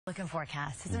Looking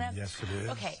forecast, isn't it? Yes, it is.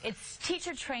 Okay, it's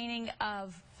teacher training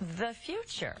of the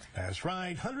future. That's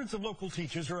right. Hundreds of local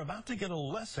teachers are about to get a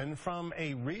lesson from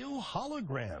a real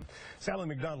hologram. Sally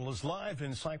MacDonald is live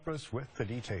in Cypress with the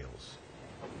details.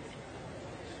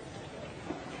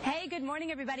 Hey, good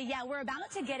morning, everybody. Yeah, we're about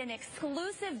to get an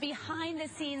exclusive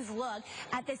behind-the-scenes look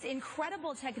at this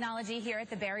incredible technology here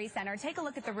at the Berry Center. Take a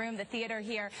look at the room, the theater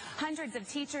here. Hundreds of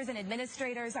teachers and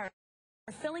administrators are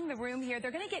filling the room here.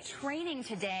 They're going to get training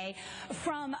today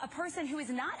from a person who is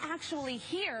not actually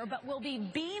here, but will be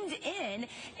beamed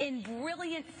in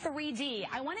brilliant 3D.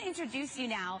 I want to introduce you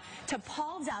now to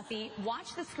Paul Duffy.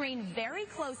 Watch the screen very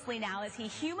closely now as he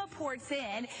ports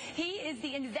in. He is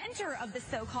the inventor of the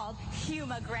so-called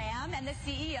HumaGram and the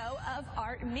CEO of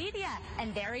ARHT Media.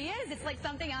 And there he is. It's like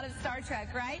something out of Star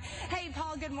Trek, right? Hey,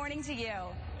 Paul, good morning to you.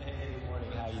 Hey, good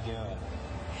morning. How you doing?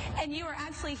 And you are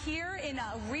actually here in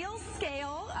a real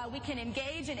scale. We can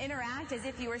engage and interact as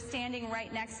if you were standing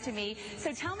right next to me.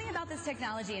 So tell me about this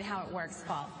technology and how it works,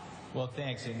 Paul. Well,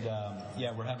 thanks. And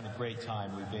yeah, we're having a great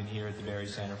time. We've been here at the Berry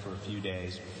Center for a few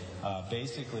days.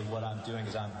 Basically, what I'm doing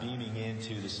is I'm beaming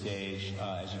into the stage.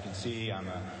 As you can see, I'm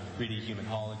a 3D human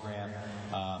hologram.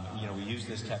 We use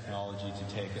this technology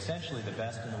to take essentially the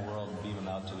best in the world and beam them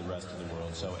out to the rest of the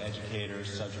world. So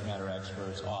educators, subject matter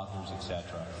experts, authors,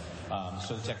 etc.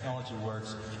 So the technology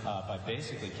works by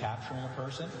basically capturing a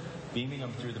person, beaming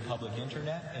them through the public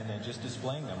internet, and then just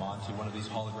displaying them onto one of these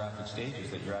holographic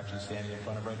stages that you're actually standing in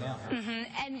front of right now.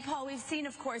 And Paul, we've seen,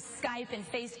 of course, Skype and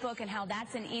Facebook and how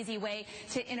that's an easy way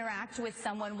to interact with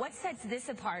someone. What sets this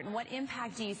apart, and what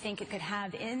impact do you think it could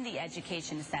have in the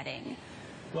education setting?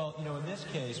 Well, in this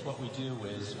case, what we do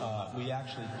is we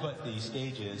actually put the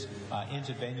stages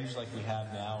into venues like we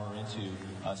have now or into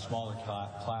smaller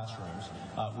classrooms.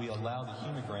 We allow the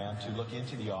HumaGram to look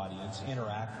into the audience,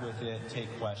 interact with it, take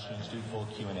questions, do full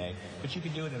Q&A. But you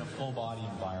can do it in a full-body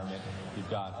environment. You've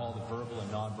got all the verbal and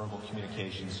nonverbal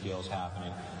communication skills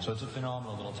happening. So it's a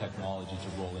phenomenal little technology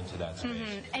to roll into that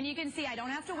space. And you can see I don't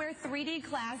have to wear 3D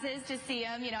glasses to see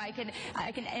him. I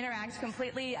can interact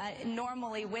completely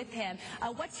normally with him.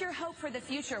 What's your hope for the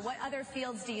future? What other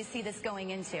fields do you see this going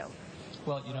into?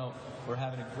 Well, we're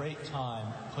having a great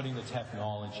time putting the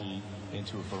technology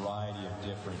into a variety of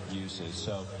different uses.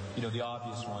 So, the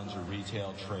obvious ones are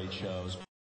retail, trade shows,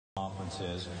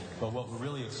 conferences, but what we're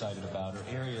really excited about are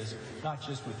areas not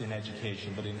just within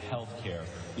education but in healthcare,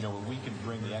 where we can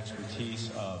bring the expertise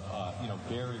of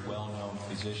very well-known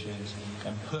physicians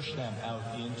and push them out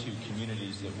into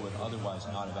communities that would otherwise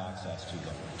not have access to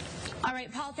them. All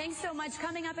right, Paul, thanks so much.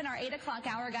 Coming up in our 8 o'clock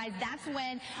hour, guys, that's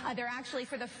when they're actually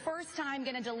for the first time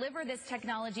going to deliver this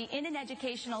technology in an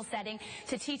educational setting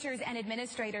to teachers and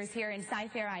administrators here in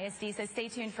Cypress-Fairbanks ISD. So stay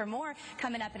tuned for more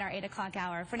coming up in our 8 o'clock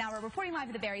hour. For now, we're reporting live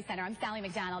at the Berry Center. I'm Sally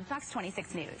MacDonald, Fox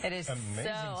 26 News. It is amazing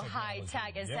so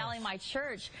high-tech. And yes. Sally, my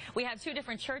church, we have 2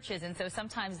 different churches, and so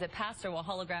sometimes the pastor will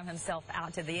hologram himself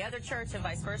out to the other church and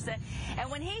vice versa. And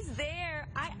when he's there,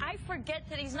 I forget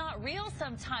that he's not real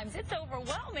sometimes. It's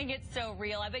overwhelming. It's so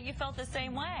real. I bet you felt the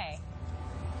same way.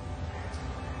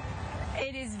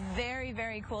 It is very,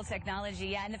 very cool technology,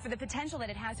 yeah, and for the potential that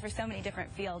it has for so many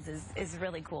different fields is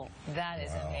really cool. That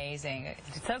is amazing.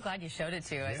 So glad you showed it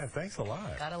to us. Yeah, thanks a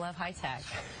lot. Gotta love high tech.